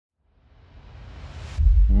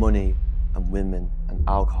money and women and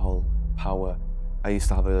alcohol, power. I used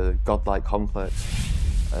to have a godlike complex.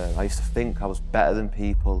 I used to think I was better than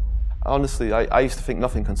people. Honestly, I used to think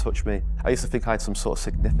nothing can touch me. I used to think I had some sort of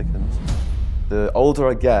significance. The older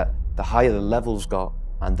I get, the higher the levels got,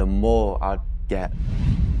 and the more I'd get.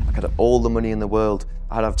 I could have all the money in the world.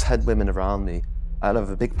 I'd have 10 women around me. I'd have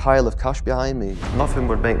a big pile of cash behind me. Nothing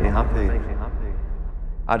would make me happy.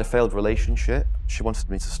 I had a failed relationship. She wanted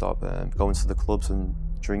me to stop going to the clubs and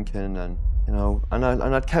drinking, and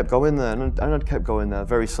I'd kept going there, and I'd kept going there,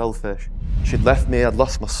 very selfish. She'd left me, I'd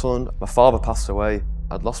lost my son, my father passed away,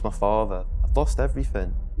 I'd lost my father, I'd lost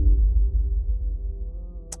everything.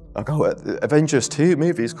 I go, Avengers 2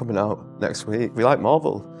 movie's coming out next week. We like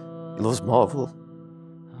Marvel. He loves Marvel.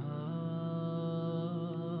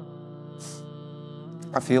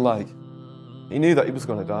 I feel like he knew that he was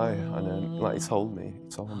gonna die, and then like he told me,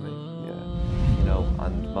 yeah,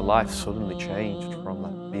 and my life suddenly changed from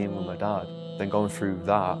like being with my dad, then going through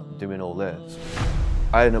that, doing all this.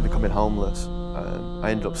 I ended up becoming homeless. I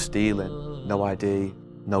ended up stealing, no ID,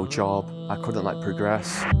 no job. I couldn't like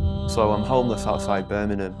progress. So I'm homeless outside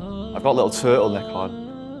Birmingham. I've got a little turtleneck on.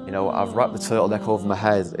 I've wrapped the turtleneck over my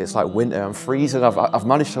head. It's like winter, I'm freezing. I've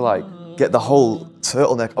managed to like get the whole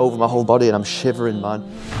turtleneck over my whole body, and I'm shivering, man.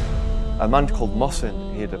 A man called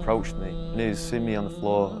Mossin, he had approached me, and he was seen me on the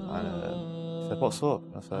floor, and said, "What's up?"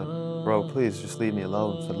 I said, "Bro, please just leave me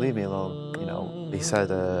alone." I said, "Leave me alone." He said,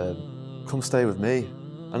 "Come stay with me."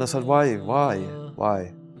 And I said, "Why?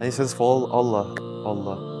 And he says, "For Allah,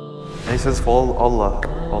 Allah." And he says, "For Allah,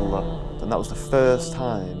 Allah." And that was the first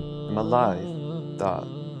time in my life that,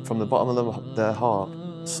 from the bottom of their heart,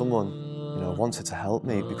 someone, wanted to help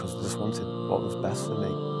me because they just wanted what was best for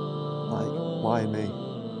me. Like, why me?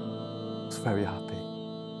 I was very happy.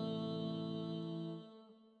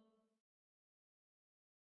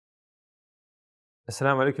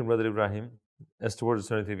 Assalamu Alaikum, Brother Ibrahim. As towards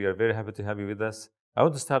eternity, we are very happy to have you with us. I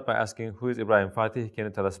want to start by asking, who is Ibrahim Fatih? Can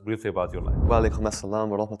you tell us briefly about your life? Wa alaikum assalam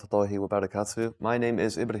wa rahmatullahi wa barakatuh. My name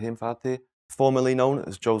is Ibrahim Fatih, formerly known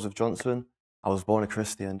as Joseph Johnson. I was born a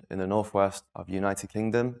Christian in the northwest of the United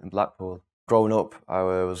Kingdom in Blackpool. Growing up, I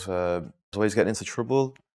was always getting into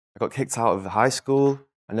trouble. I got kicked out of high school.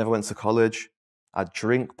 I never went to college. I'd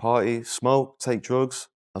drink, party, smoke, take drugs.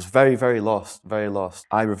 I was very, very lost, very lost.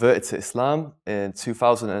 I reverted to Islam in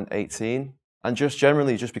 2018 and just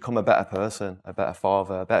generally become a better person, a better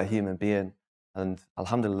father, a better human being. And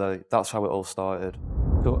alhamdulillah, that's how it all started.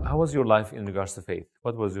 So how was your life in regards to faith?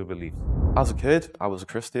 What was your belief? As a kid, I was a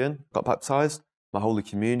Christian, got baptized, my Holy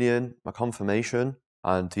Communion, my confirmation,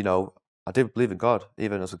 and I did believe in God,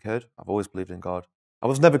 even as a kid. I've always believed in God. I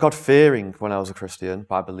was never God-fearing when I was a Christian,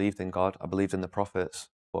 but I believed in God. I believed in the prophets.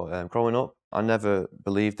 But growing up, I never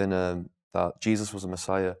believed in that Jesus was a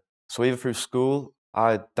Messiah. So even through school,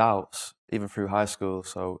 I had doubts, even through high school.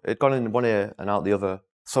 So it got in one ear and out the other.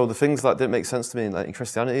 So the things that didn't make sense to me in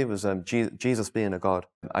Christianity was Jesus being a God.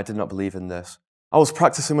 I did not believe in this. I was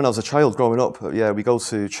practicing when I was a child growing up. Yeah, we go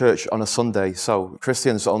to church on a Sunday. So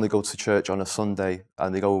Christians only go to church on a Sunday,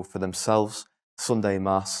 and they go for themselves, Sunday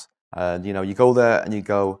Mass. And you go there and you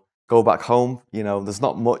go back home. There's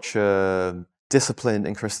not much discipline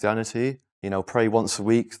in Christianity. Pray once a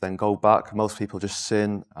week, then go back. Most people just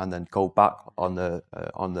sin and then go back on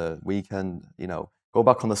the weekend. Go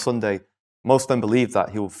back on the Sunday. Most of them believe that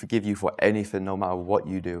He will forgive you for anything, no matter what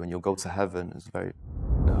you do, and you'll go to heaven. It's very.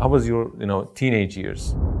 How was your teenage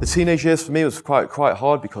years? The teenage years for me was quite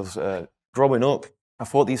hard because growing up, I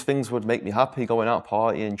thought these things would make me happy, going out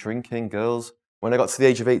partying, drinking, girls. When I got to the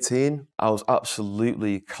age of 18, I was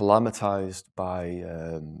absolutely calamitized by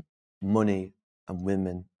money and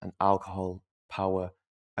women and alcohol, power.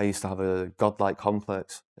 I used to have a godlike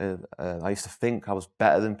complex. I used to think I was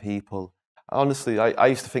better than people. Honestly, I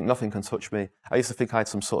used to think nothing can touch me. I used to think I had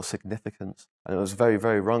some sort of significance, and it was very,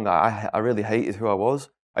 very wrong. I really hated who I was.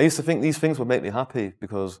 I used to think these things would make me happy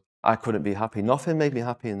because I couldn't be happy. Nothing made me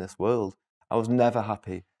happy in this world. I was never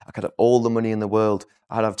happy. I could have all the money in the world.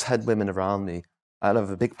 I'd have 10 women around me. I'd have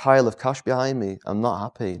a big pile of cash behind me. I'm not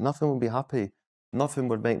happy. Nothing would be happy. Nothing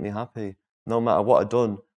would make me happy, no matter what I'd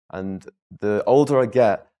done. And the older I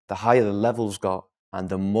get, the higher the levels got, and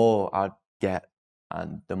the more I'd get,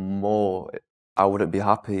 and the more I wouldn't be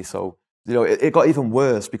happy. So, it got even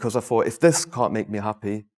worse because I thought, if this can't make me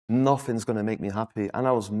happy, nothing's going to make me happy. And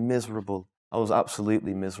I was miserable. I was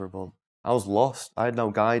absolutely miserable. I was lost. I had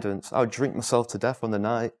no guidance. I would drink myself to death on the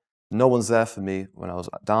night. No one's there for me when I was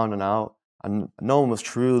down and out. And no one was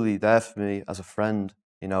truly there for me as a friend.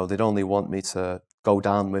 They'd only want me to go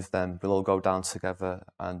down with them. We'll all go down together.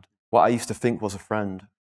 And what I used to think was a friend,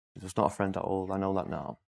 it was not a friend at all. I know that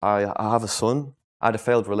now. I have a son. I had a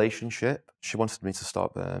failed relationship. She wanted me to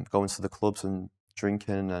stop going to the clubs and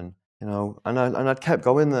drinking, and I'd kept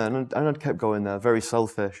going there, and I'd kept going there. Very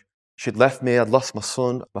selfish. She'd left me. I'd lost my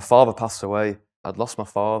son. My father passed away. I'd lost my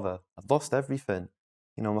father. I'd lost everything.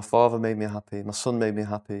 My father made me happy. My son made me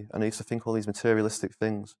happy. And I used to think all these materialistic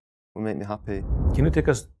things would make me happy. Can you take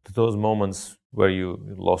us to those moments where you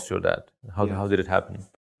lost your dad? How did it happen?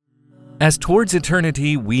 As Towards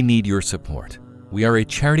Eternity, we need your support. We are a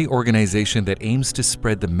charity organization that aims to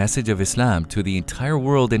spread the message of Islam to the entire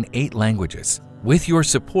world in 8 languages. With your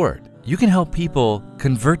support, you can help people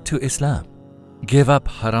convert to Islam, give up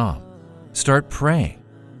haram, start praying,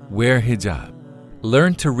 wear hijab,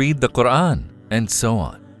 learn to read the Qur'an, and so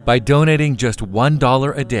on. By donating just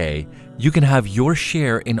 $1 a day, you can have your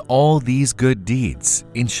share in all these good deeds,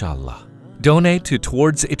 inshallah. Donate to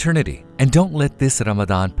Towards Eternity and don't let this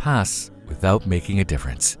Ramadan pass without making a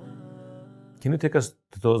difference. Can you take us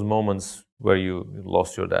to those moments where you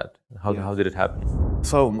lost your dad? How did it happen?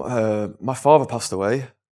 So my father passed away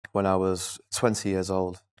when I was 20 years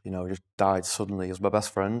old. He just died suddenly. He was my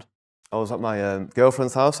best friend. I was at my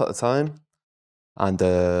girlfriend's house at the time, and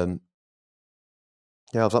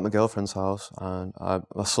I was at my girlfriend's house, and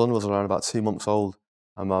my son was around about 2 months old,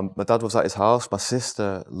 and my dad was at his house. My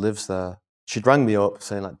sister lives there. She'd rang me up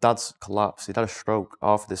saying, like, Dad's collapsed. He'd had a stroke.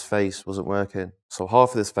 Half of his face wasn't working. So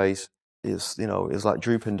half of his face is, is like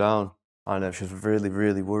drooping down. And she was really,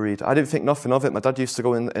 really worried. I didn't think nothing of it. My dad used to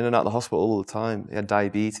go in and out of the hospital all the time. He had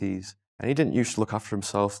diabetes, and he didn't used to look after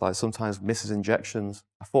himself. Like, sometimes miss his injections.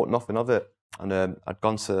 I thought nothing of it. And I'd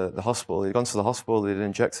gone to the hospital. He'd gone to the hospital. They'd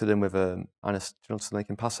injected him with to make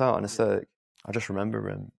him pass out, anaesthetic. I just remember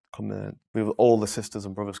him coming in. All the sisters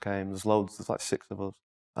and brothers came. There's like 6 of us.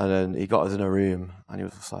 And then he got us in a room, and he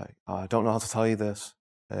was just like, "Oh, I don't know how to tell you this.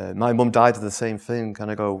 My mum died of the same thing." And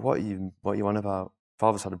I go, what are you on about?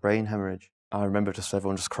 Father's had a brain hemorrhage. I remember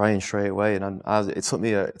everyone just crying straight away. And it took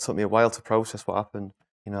me a while to process what happened,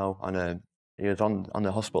 and he was on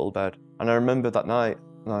the hospital bed. And I remember that night,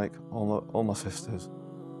 like, all my sisters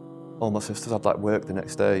had like work the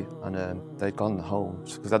next day, and they'd gone home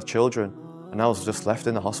because they had children, and I was just left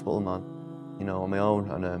in the hospital, man, on my own.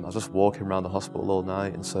 And I was just walking around the hospital all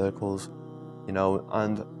night in circles,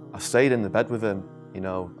 and I stayed in the bed with him, and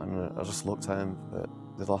I just looked at him for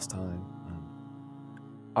the last time.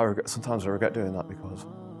 Sometimes I regret doing that, because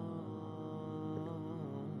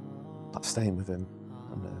like staying with him.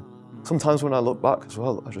 And sometimes when I look back as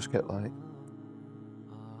well, I just get like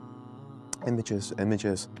images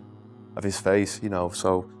of his face,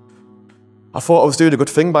 So I thought I was doing a good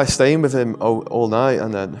thing by staying with him all night,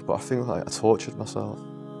 but I think like I tortured myself.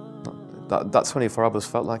 That 24 hours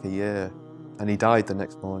felt like a year, and he died the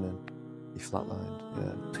next morning. He flatlined.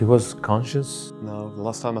 Yeah. He was conscious? No, the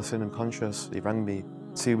last time I seen him conscious, he rang me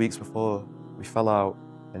 2 weeks before we fell out,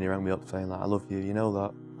 and he rang me up saying, like, "I love you, you know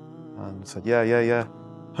that?" And I said, yeah.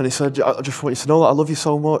 And he said, "I just want you to know that I love you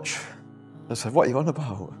so much." I said, "What are you on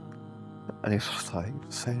about?" And he's just like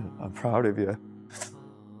saying, "I'm proud of you.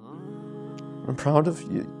 I'm proud of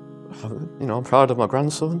you. I'm proud of my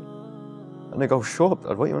grandson." And I go, "Shut up,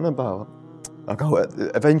 Dad, what are you on about?" I go,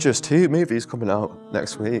 "Avengers 2 movie's coming out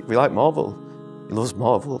next week. We like Marvel." He loves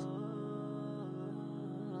Marvel.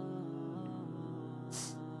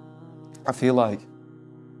 I feel like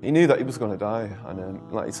he knew that he was going to die, and then,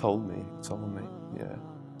 like, he told me, yeah,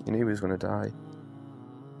 he knew he was going to die.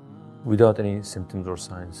 Without any symptoms or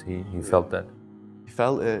signs, he felt that? He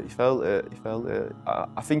felt it.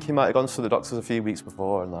 I think he might have gone to the doctors a few weeks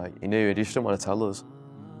before, and like, he knew it, he just didn't want to tell us,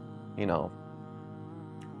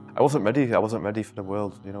 I wasn't ready for the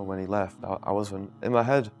world, when he left. I wasn't. In my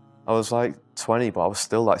head, I was like 20, but I was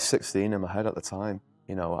still like 16 in my head at the time.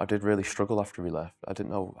 I did really struggle after he left. I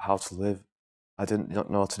didn't know how to live. I didn't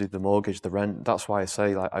know how to do the mortgage, the rent. That's why I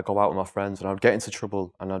say, like, I go out with my friends and I'd get into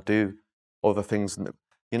trouble and I'd do other things. I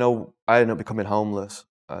ended up becoming homeless.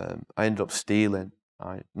 I ended up stealing.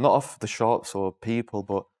 Not off the shops or people,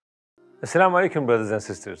 but... Assalamu Alaikum, brothers and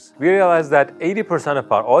sisters. We realize that 80%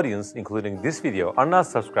 of our audience, including this video, are not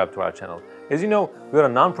subscribed to our channel. As you know, we are a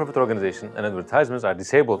non-profit organization and advertisements are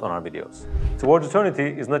disabled on our videos. Towards Eternity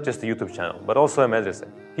is not just a YouTube channel, but also a madrasa.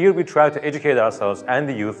 Here we try to educate ourselves and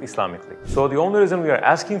the youth Islamically. So the only reason we are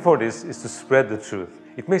asking for this is to spread the truth.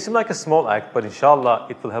 It may seem like a small act, but inshallah,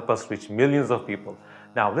 it will help us reach millions of people.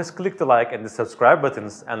 Now let's click the like and the subscribe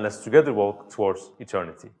buttons, and let's together walk towards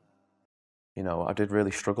eternity. I did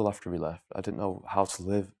really struggle after he left. I didn't know how to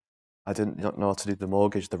live. I didn't know how to do the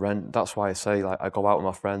mortgage, the rent. That's why I say, like, I go out with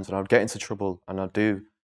my friends and I'd get into trouble and I'd do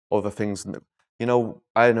other things.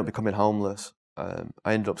 I ended up becoming homeless. I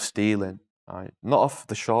ended up stealing. Not off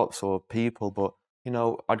the shops or people, but,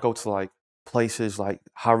 I'd go to, like, places like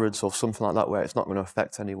Harrods or something like that where it's not going to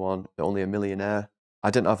affect anyone, only a millionaire. I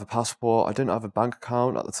didn't have a passport, I didn't have a bank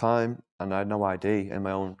account at the time, and I had no ID in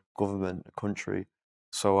my own government country.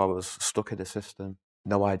 So I was stuck in the system,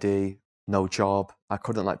 no ID, no job. I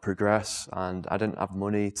couldn't like progress, and I didn't have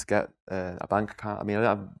money to get a bank account. I mean, I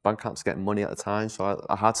didn't have a bank account to get money at the time, so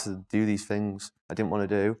I had to do these things I didn't want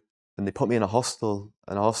to do. And they put me in a hostel,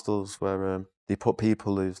 and hostels where they put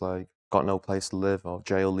people who's like got no place to live or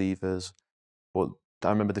jail leavers. But I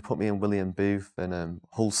remember they put me in William Booth in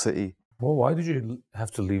Hull City. Well, why did you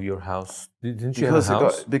have to leave your house? Didn't you have a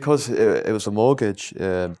house? Because it was a mortgage.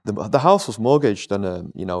 The house was mortgaged,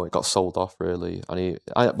 and you know, it got sold off really. And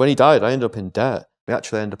when he died, I ended up in debt. We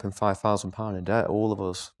actually ended up in £5,000 in debt, all of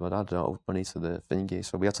us. My dad didn't owe money to the thingy,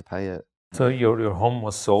 so we had to pay it. So your home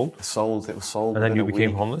was sold? It was sold. And then you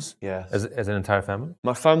became homeless? Yeah. As an entire family?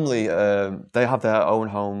 My family, they have their own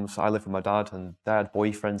homes. I live with my dad, and they had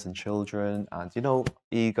boyfriends and children, and you know,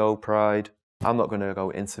 ego, pride. I'm not going to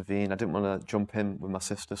go intervene. I didn't want to jump in with my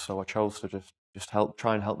sister, so I chose to just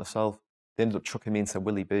try and help myself. They ended up chucking me into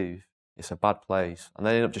Willie Booth. It's a bad place. And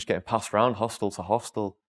they ended up just getting passed around hostel to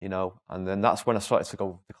hostel, you know. And then that's when I started to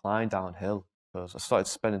go decline downhill, because I started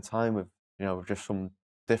spending time with, you know, just some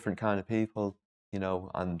different kind of people, you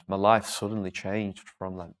know, and my life suddenly changed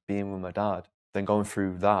from like being with my dad, then going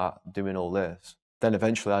through that, doing all this. Then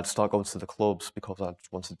eventually I'd start going to the clubs because I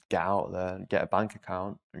just wanted to get out there and get a bank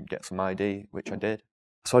account and get some ID, which I did.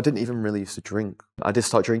 So I didn't even really used to drink. I did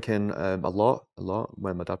start drinking a lot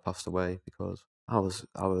when my dad passed away, because I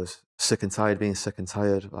was sick and tired, being sick and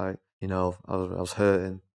tired. Like, you know, I was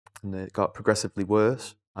hurting, and it got progressively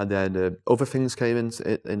worse. And then other things came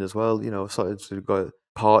in as well. You know, I started to go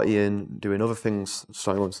partying, doing other things,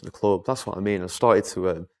 starting going to the club. That's what I mean. I started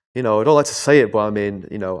to you know, I don't like to say it, but I mean,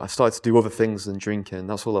 you know, I started to do other things than drinking.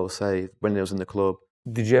 That's all I would say when I was in the club.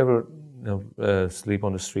 Did you ever, you know, sleep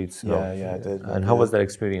on the streets? Yeah, I did. And how was that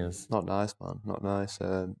experience? Not nice, man. Not nice.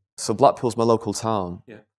 So Blackpool's my local town.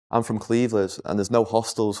 Yeah. I'm from Cleveland, and there's no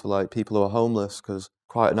hostels for like people who are homeless, because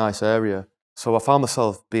quite a nice area. So I found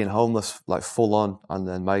myself being homeless, like full on, and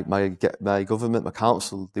then my government, my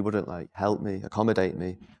council, they wouldn't like help me, accommodate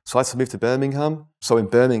me. So I had to move to Birmingham. So in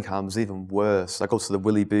Birmingham, it's even worse. I go to the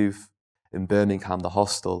Willie Booth in Birmingham, the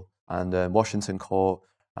hostel, and Washington Court,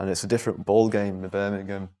 and it's a different ball game in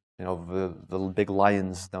Birmingham. You know, the big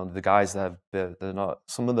lions, you know, the guys there, they're not.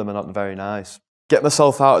 Some of them are not very nice. Get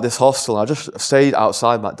myself out of this hostel. I just stayed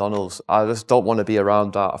outside McDonald's. I just don't want to be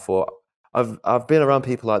around that. I thought I've been around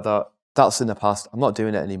people like that. That's in the past. I'm not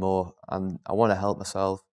doing it anymore, and I want to help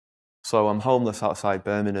myself. So I'm homeless outside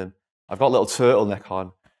Birmingham. I've got a little turtleneck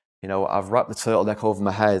on. You know, I've wrapped the turtleneck over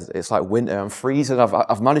my head. It's like winter. I'm freezing.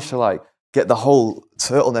 I've managed to like get the whole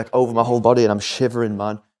turtleneck over my whole body, and I'm shivering,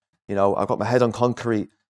 man. You know, I've got my head on concrete.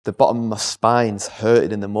 The bottom of my spine's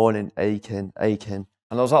hurting in the morning, aching.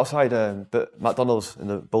 And I was outside McDonald's in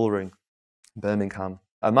the Bullring, Birmingham.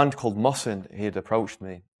 A man called Mohsin, he had approached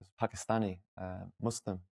me. He was Pakistani,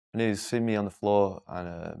 Muslim. And he was seeing me on the floor,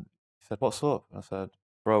 and he said, "What's up?" And I said,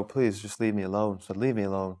 "Bro, please just leave me alone." I said, "Leave me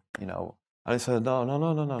alone," you know. And he said,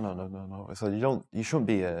 "No. I said, you shouldn't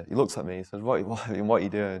be here." He looked at me. He said, what are you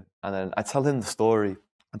doing?" And then I tell him the story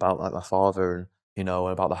about like my father, and you know,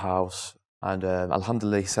 and about the house. And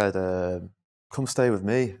Alhamdulillah, he said, "Come stay with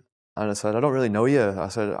me." And I said, "I don't really know you." I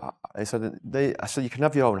said, "You can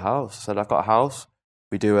have your own house." I said, "I've got a house.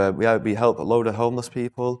 We do. We help a load of homeless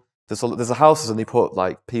people. There's a house, and they put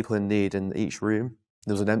like people in need in each room.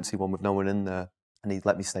 There was an empty one with no one in there, and he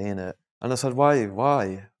let me stay in it." And I said, "Why?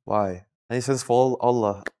 And he says, "For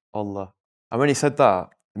Allah." And when he said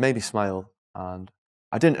that, it made me smile. And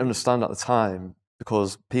I didn't understand at the time,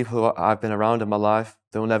 because people I've been around in my life,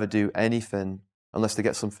 they'll never do anything unless they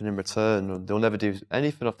get something in return. Or they'll never do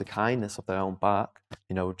anything of the kindness of their own back.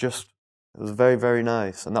 You know, it was very, very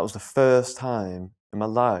nice. And that was the first time in my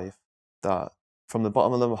life that from the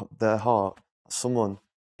bottom of their heart, someone,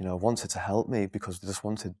 you know, wanted to help me because they just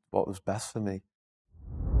wanted what was best for me.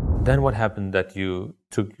 Then what happened that you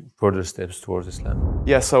took further steps towards Islam?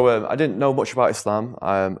 Yeah, so I didn't know much about Islam.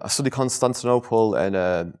 I studied Constantinople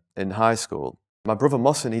in high school. My brother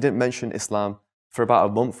Mohsin, he didn't mention Islam for about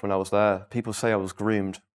a month when I was there. People say I was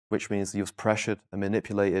groomed, which means he was pressured and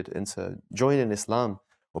manipulated into joining Islam.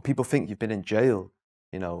 Well, people think you've been in jail.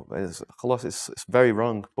 You know, it's very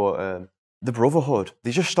wrong. But the brotherhood,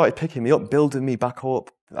 they just started picking me up, building me back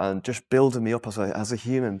up, and just building me up as a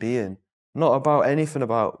human being. Not about anything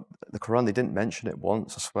about the Qur'an. They didn't mention it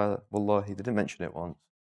once, I swear. Wallahi, they didn't mention it once.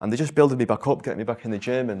 And they just builded me back up, getting me back in the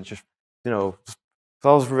gym, and just, you know, so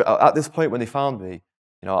I was at this point when they found me,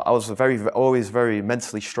 you know, I was always very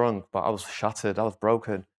mentally strong, but I was shattered, I was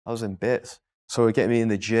broken. I was in bits. So it get me in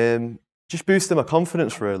the gym, just boosting my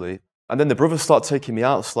confidence really. And then the brothers started taking me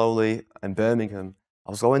out slowly in Birmingham.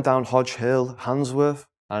 I was going down Hodge Hill, Handsworth,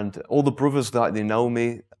 and all the brothers, like, they know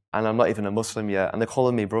me, and I'm not even a Muslim yet, and they're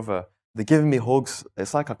calling me brother. They're giving me hugs.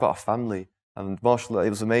 It's like I've got a family. And mashallah, it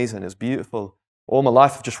was amazing. It was beautiful. All my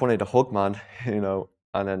life I've just wanted a hug, man, you know.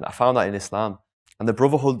 And then I found that in Islam. And the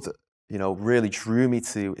brotherhood, you know, really drew me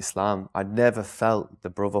to Islam. I never felt the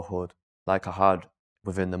brotherhood like I had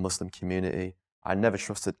within the Muslim community. I never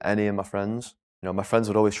trusted any of my friends. You know, my friends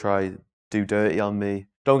would always try do dirty on me.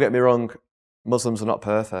 Don't get me wrong, Muslims are not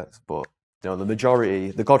perfect, but you know, the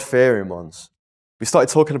majority, the God-fearing ones. We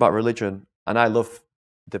started talking about religion, and I love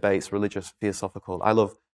debates, religious, philosophical. I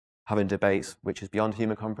love having debates which is beyond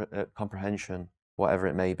human comprehension, whatever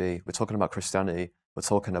it may be. We're talking about Christianity, we're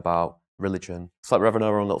talking about religion. It's like we're having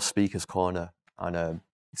our own little speaker's corner. And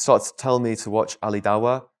he started to tell me to watch Ali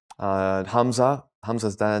Dawah and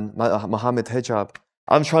Hamza's Den, Muhammad Hijab.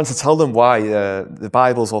 I'm trying to tell them why the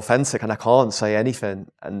Bible's authentic, and I can't say anything.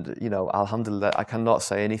 And, you know, alhamdulillah, I cannot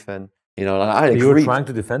say anything. You know, and I agree. You were trying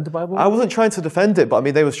to defend the Bible? I wasn't trying to defend it, but I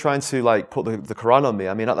mean, they was trying to like put the Qur'an on me.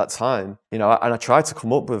 I mean, at that time, you know, and I tried to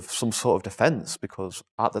come up with some sort of defense because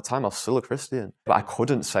at the time I was still a Christian, but I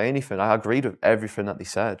couldn't say anything. I agreed with everything that they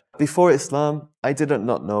said. Before Islam, I did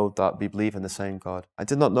not know that we believe in the same God. I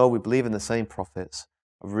did not know we believe in the same prophets.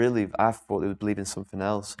 I thought they would believe in something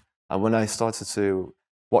else. And when I started to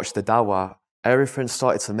watch the Dawah, everything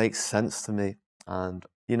started to make sense to me. And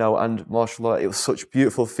you know, and mashallah, it was such a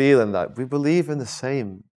beautiful feeling that we believe in the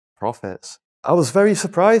same prophets. I was very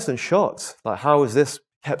surprised and shocked. Like, how is this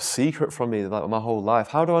kept secret from me like my whole life?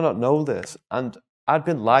 How do I not know this? And I'd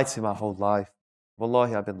been lied to my whole life.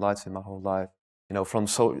 Wallahi, I've been lied to my whole life. You know, from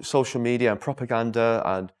social media and propaganda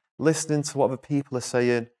and listening to what other people are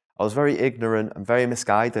saying. I was very ignorant and very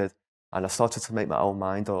misguided. And I started to make my own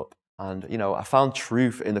mind up. And, you know, I found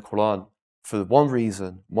truth in the Qur'an. For one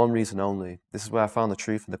reason only. This is where I found the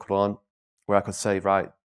truth in the Qur'an, where I could say, right,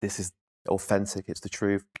 this is authentic, it's the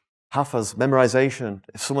truth. Hafaz, memorization.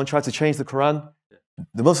 If someone tried to change the Qur'an,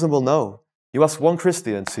 the Muslim will know. You ask one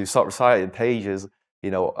Christian to start reciting pages, you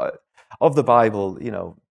know, of the Bible, you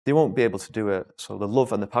know, they won't be able to do it. So the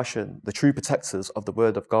love and the passion, the true protectors of the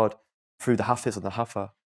word of God through the Hafiz and the Hafa,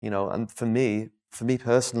 you know, and for me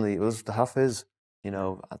personally, it was the Hafiz, you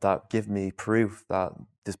know, that give me proof that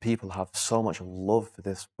these people have so much love for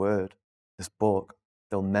this word, this book.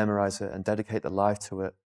 They'll memorize it and dedicate their life to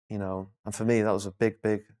it, you know. And for me, that was a big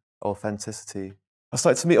authenticity. I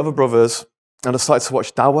started to meet other brothers, and I started to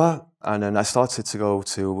watch Dawah, and then I started to go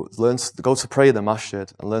to pray in the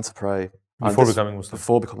masjid and learn to pray. Before becoming Muslim?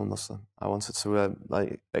 Before becoming Muslim. I wanted to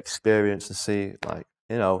like experience and see, like,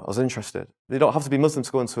 you know, I was interested. You don't have to be Muslim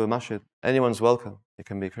to go into a masjid. Anyone's welcome. You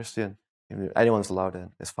can be Christian. Anyone's allowed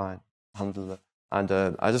in. It's fine. Alhamdulillah. And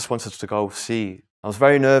I just wanted to go see. I was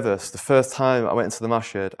very nervous. The first time I went into the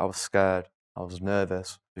masjid, I was scared. I was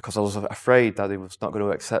nervous because I was afraid that they was not going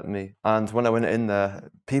to accept me. And when I went in there,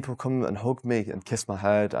 people come and hug me and kiss my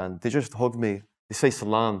head, and they just hug me. They say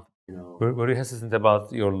salam. You know. Were you hesitant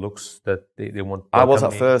about your looks, that they want? I was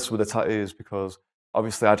at first with the tattoos because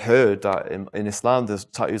obviously I'd heard that in Islam the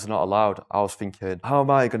tattoos are not allowed. I was thinking, how am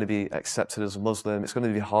I going to be accepted as a Muslim? It's going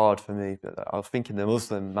to be hard for me. I was thinking the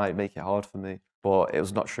Muslim might make it hard for me. But it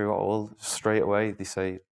was not true at all. Straight away, they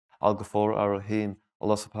say, Al-Ghafur Ar-Rahim,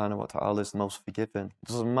 Allah subhanahu wa ta'ala is the most forgiving. It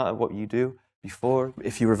doesn't matter what you do before.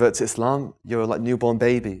 If you revert to Islam, you're like a newborn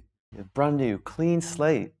baby. You're brand new, clean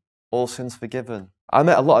slate, all sins forgiven. I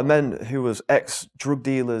met a lot of men who was ex-drug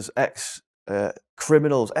dealers,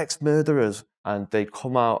 ex-criminals, ex-murderers, and they'd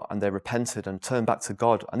come out and they repented and turned back to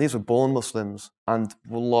God. And these were born Muslims. And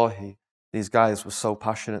wallahi, these guys were so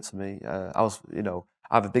passionate to me.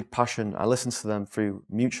 I have a big passion. I listen to them through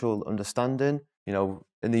mutual understanding. You know,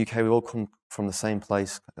 in the UK, we all come from the same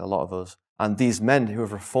place, a lot of us. And these men who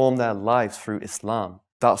have reformed their lives through Islam,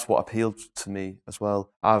 that's what appealed to me as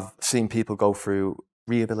well. I've seen people go through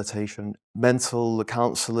rehabilitation, mental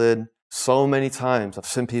counseling. So many times I've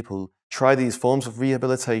seen people try these forms of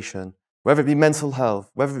rehabilitation, whether it be mental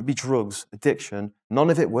health, whether it be drugs, addiction, none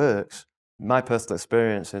of it works. My personal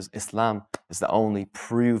experience is Islam is the only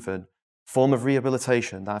proven form of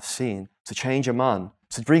rehabilitation that I've seen to change a man,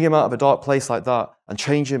 to bring him out of a dark place like that and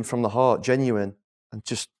change him from the heart, genuine, and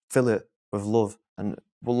just fill it with love. And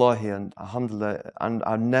wallahi and alhamdulillah, and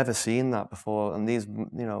I've never seen that before. And these,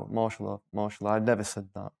 you know, mashallah, I've never said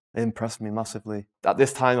that. It impressed me massively. At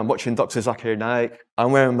this time, I'm watching Dr. Zakir Naik.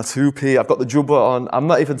 I'm wearing my toupee. I've got the jubba on. I'm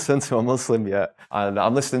not even turned to a Muslim yet. And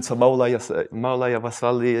I'm listening to Mawlaya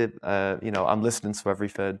Wasali. You know, I'm listening to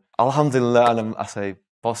everything. Alhamdulillah, and I say,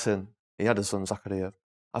 Bossin, he had a son, Zakaria.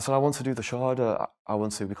 I said, I want to do the Shahada. I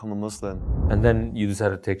want to become a Muslim. And then you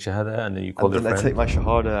decided to take Shahada, and then you called your friend? I take my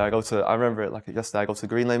Shahada. I remember it like yesterday. I go to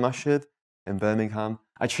Green Lane Masjid in Birmingham.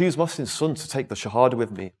 I choose Mohsin's son to take the Shahada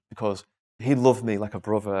with me because he loved me like a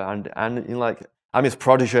brother. And you know, like, I'm his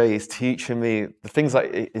protege. He's teaching me the things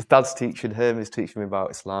like his dad's teaching him. He's teaching me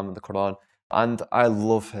about Islam and the Qur'an. And I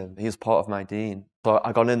love him. He's part of my deen. So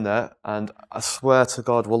I got in there, and I swear to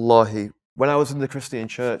God, wallahi, when I was in the Christian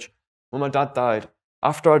church, when my dad died,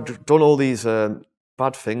 after I'd done all these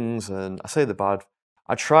bad things, and I say the bad,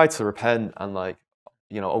 I tried to repent and like,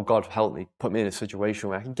 you know, oh God, help me, put me in a situation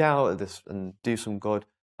where I can get out of this and do some good.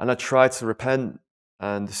 And I tried to repent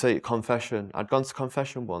and say confession. I'd gone to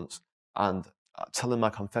confession once and telling my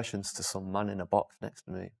confessions to some man in a box next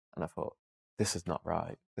to me. And I thought, this is not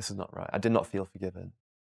right. This is not right. I did not feel forgiven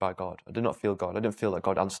by God. I did not feel God. I didn't feel that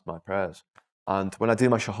God answered my prayers. And when I do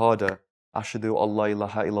my Shahada, Ashhadu Allah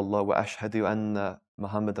ilaha illallah wa ashhadu anna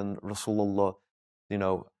Muhammadan Rasulullah, you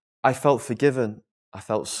know, I felt forgiven. I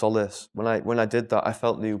felt solace. When I did that, I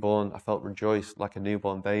felt newborn. I felt rejoiced like a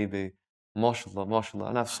newborn baby. MashaAllah, MashaAllah.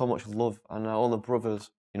 And I have so much love. And all the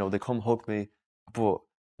brothers, you know, they come hug me. But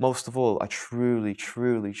most of all, I truly,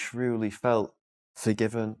 truly, truly felt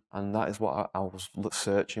forgiven. And that is what I was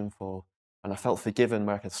searching for. And I felt forgiven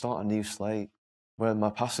where I could start a new slate, where my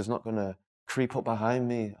past is not going to creep up behind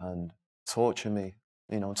me and torture me,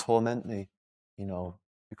 you know, torment me, you know,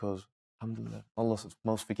 because alhamdulillah, Allah is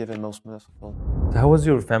most forgiving, most merciful. So how was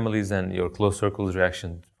your family's and your close circle's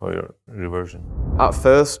reaction for your reversion? At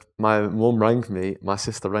first, my mum rang me, my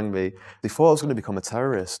sister rang me. They thought I was going to become a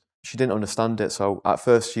terrorist. She didn't understand it, so at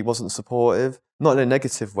first she wasn't supportive, not in a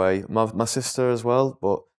negative way, my sister as well,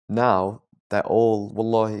 but now they're all,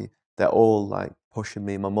 wallahi, they're all like pushing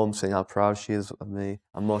me. My mum saying how proud she is of me.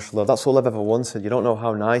 And mashallah, that's all I've ever wanted. You don't know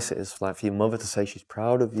how nice it is like for your mother to say she's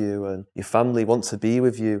proud of you and your family wants to be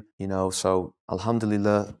with you, you know. So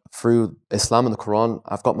alhamdulillah, through Islam and the Quran,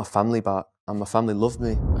 I've got my family back and my family love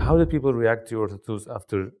me. How did people react to your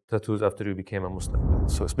tattoos after you became a Muslim?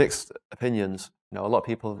 So it's mixed opinions. You know, a lot of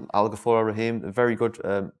people, Al-Ghafur Rahim, very good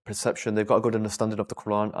perception. They've got a good understanding of the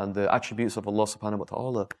Quran and the attributes of Allah subhanahu wa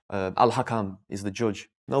ta'ala. Al-Hakam is the judge.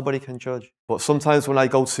 Nobody can judge. But sometimes when I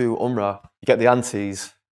go to Umrah, you get the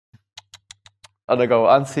aunties. And I go,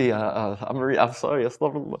 auntie, I'm sorry,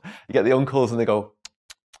 astaghfirullah. You get the uncles and they go,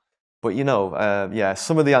 but you know, yeah,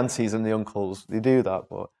 some of the aunties and the uncles, they do that.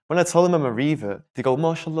 But when I tell them I'm a revert, they go,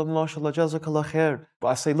 mashallah, mashallah, jazakallah khair. But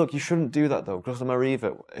I say, look, you shouldn't do that though, because I'm a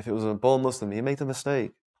revert. If it was a born Muslim, you made a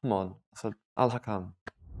mistake. Come on. I said, Al-Hakam.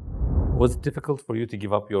 Was it difficult for you to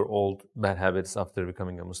give up your old bad habits after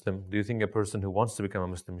becoming a Muslim? Do you think a person who wants to become a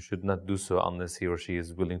Muslim should not do so unless he or she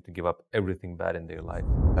is willing to give up everything bad in their life?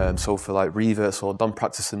 So for like reverts or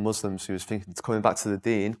non-practicing Muslims who's thinking it's coming back to the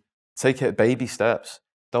deen, take it baby steps.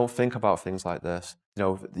 Don't think about things like this. You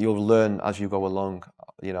know, you'll learn as you go along.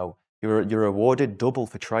 You know, you're rewarded double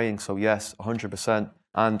for trying. So yes, 100%.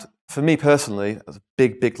 And for me personally, it's a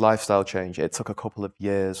big lifestyle change. It took a couple of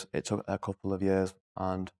years.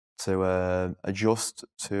 And to adjust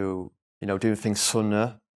to, you know, doing things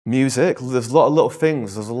sunnah. Music, there's a lot of little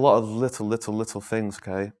things. There's a lot of little things,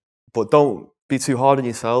 okay? But don't be too hard on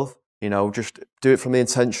yourself. You know, just do it from the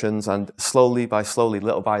intentions and slowly by slowly,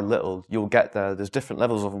 little by little, you'll get there. There's different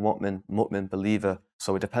levels of a mu'min believer.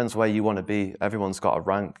 So it depends where you want to be. Everyone's got a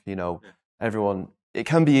rank, you know. Everyone, it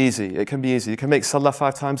can be easy. It can be easy. You can make salah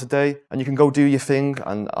 5 times a day and you can go do your thing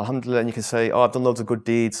and alhamdulillah, and you can say, oh, I've done loads of good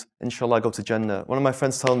deeds. Inshallah, I go to Jannah. One of my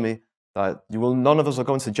friends told me that none of us are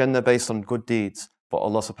going to Jannah based on good deeds, but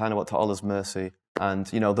Allah subhanahu wa ta'ala's mercy.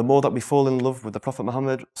 And, you know, the more that we fall in love with the Prophet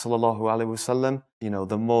Muhammad sallallahu alaihi wasallam, you know,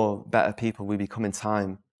 the more better people we become in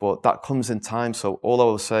time. But that comes in time. So all I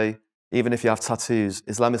will say, even if you have tattoos,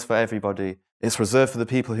 Islam is for everybody. It's reserved for the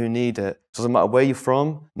people who need it. Doesn't matter where you're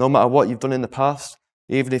from, no matter what you've done in the past,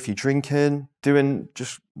 even if you're drinking,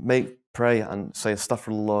 just pray and say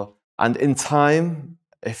astaghfirullah. And in time,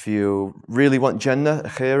 if you really want Jannah,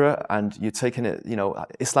 akhirah, and you're taking it, you know,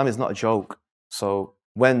 Islam is not a joke. So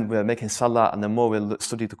when we're making salah and the more we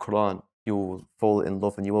study the Quran, you will fall in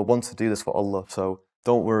love and you will want to do this for Allah. So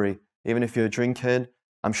don't worry. Even if you're drinking,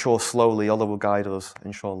 I'm sure slowly Allah will guide us,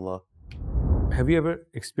 inshallah. Have you ever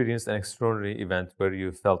experienced an extraordinary event where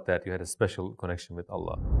you felt that you had a special connection with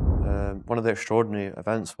Allah? One of the extraordinary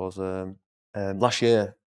events was last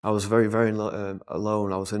year. I was very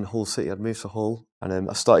alone. I was in Hull City. I'd moved to Hull, and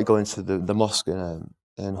I started going to the mosque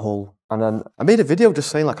in Hull. And then I made a video just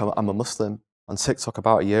saying like I'm a Muslim on TikTok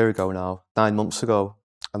about a year ago now, 9 months ago.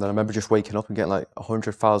 And then I remember just waking up and getting like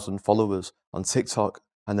 100,000 followers on TikTok,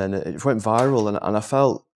 and then it went viral, and I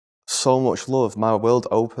felt so much love. My world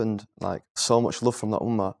opened, like, so much love from that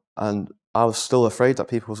ummah. And I was still afraid that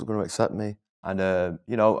people wasn't going to accept me. And,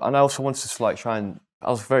 you know, and I also wanted to, like, I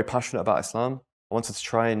was very passionate about Islam. I wanted to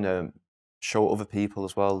try and show other people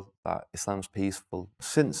as well that Islam's peaceful.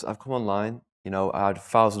 Since I've come online, you know, I had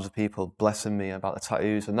thousands of people blessing me about the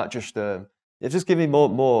tattoos, and that just, it just gave me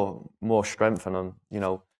more strength and, you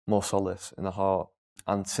know, more solace in the heart.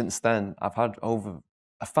 And since then, I've had over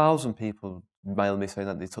 1,000 people mail me saying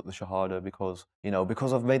that they took the Shahada because, you know,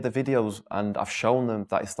 because I've made the videos and I've shown them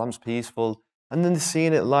that Islam's peaceful. And then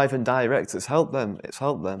seeing it live and direct, it's helped them. It's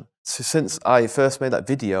helped them. So since I first made that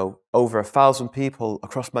video, over 1,000 people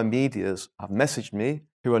across my medias have messaged me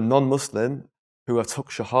who are non-Muslim, who have took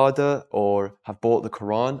Shahada or have bought the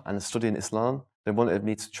Qur'an and are studying Islam. They wanted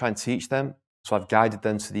me to try and teach them. So I've guided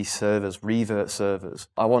them to these servers, revert servers.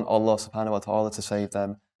 I want Allah subhanahu wa ta'ala to save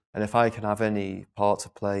them. And if I can have any part to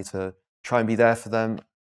play to try and be there for them,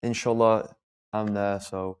 inshallah, I'm there.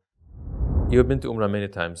 So you have been to Umrah many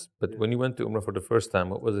times, but when you went to Umrah for the first time,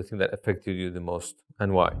 what was the thing that affected you the most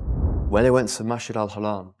and why? When I went to Masjid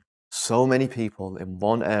al-Haram, so many people in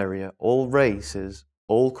one area, all races,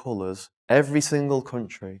 all colours, every single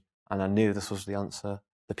country, and I knew this was the answer.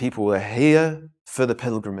 The people were here for the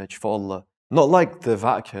pilgrimage, for Allah. Not like the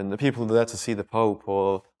Vatican, the people were there to see the Pope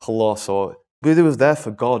or Khalas, but it was there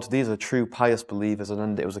for God. These are true pious believers,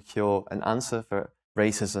 and it was a cure, an answer for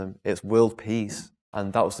racism. It's world peace.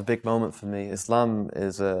 And that was the big moment for me. Islam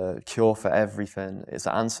is a cure for everything. It's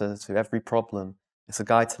an answer to every problem. It's a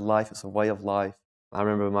guide to life. It's a way of life. I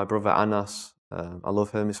remember my brother Anas, I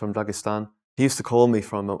love him, he's from Dagestan. He used to call me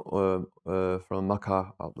from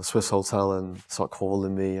Makkah, the Swiss hotel, and start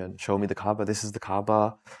calling me and show me the Kaaba. This is the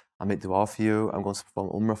Kaaba. I make dua for you. I'm going to perform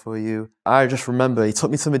Umrah for you. I just remember he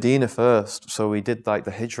took me to Medina first. So we did like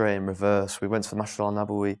the Hijrah in reverse. We went to the Masjid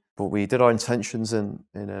al-Nabawi, but we did our intentions in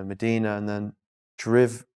Medina and then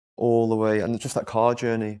drove all the way. And just that car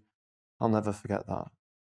journey, I'll never forget that.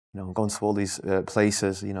 You know, going to all these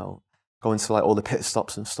places, you know, going to like all the pit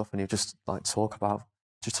stops and stuff, and you just like talk about,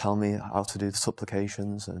 just tell me how to do the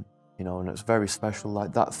supplications, and you know, and it was very special.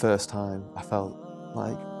 Like that first time, I felt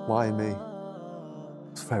like, why me?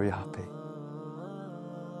 I was very happy.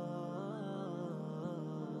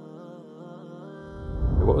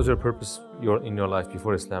 What was your purpose in your life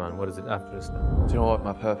before Islam, and what is it after Islam? Do you know what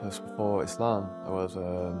my purpose before Islam was?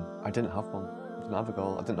 I didn't have one. I didn't have a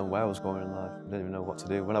goal. I didn't know where I was going in life. I didn't even know what to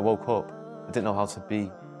do. When I woke up, I didn't know how to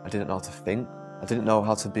be. I didn't know how to think. I didn't know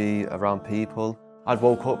how to be around people. I'd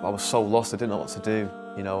woke up, I was so lost, I didn't know what to do.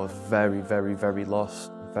 You know, I was very, very, very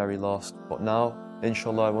lost, very lost. But now,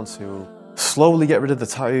 inshallah, I want to slowly get rid of the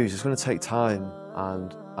tattoos. It's going to take time.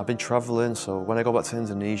 And I've been traveling, so when I go back to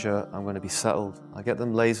Indonesia, I'm going to be settled. I get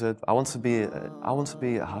them lasered. I want to be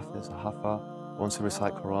a hafiz, a hafa. I want to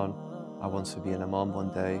recite Qur'an. I want to be an imam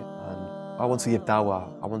one day. And I want to give dawah.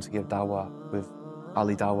 I want to give dawah with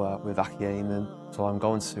Ali Dawah, with Akhi Ayman. So I'm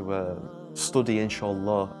going to study,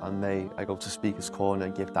 inshallah, and may I go to Speaker's Corner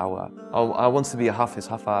and give dawah. I want to be a hafiz,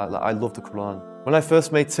 hafa. Like, I love the Qur'an. When I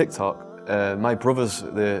first made TikTok, my brothers,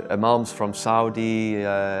 the imams from Saudi,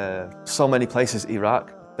 so many places,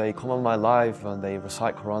 Iraq, they come on my live and they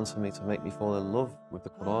recite Qur'an to me to make me fall in love with the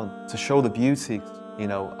Qur'an, to show the beauty, you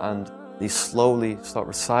know, and they slowly start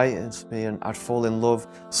reciting to me, and I'd fall in love.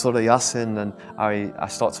 Surah Yasin, and I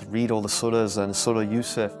start to read all the surahs and Surah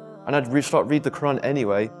Yusuf, and I'd start read the Qur'an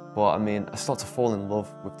anyway, but I mean, I start to fall in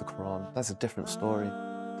love with the Qur'an. That's a different story,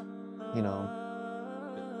 you know,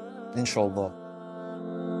 inshallah.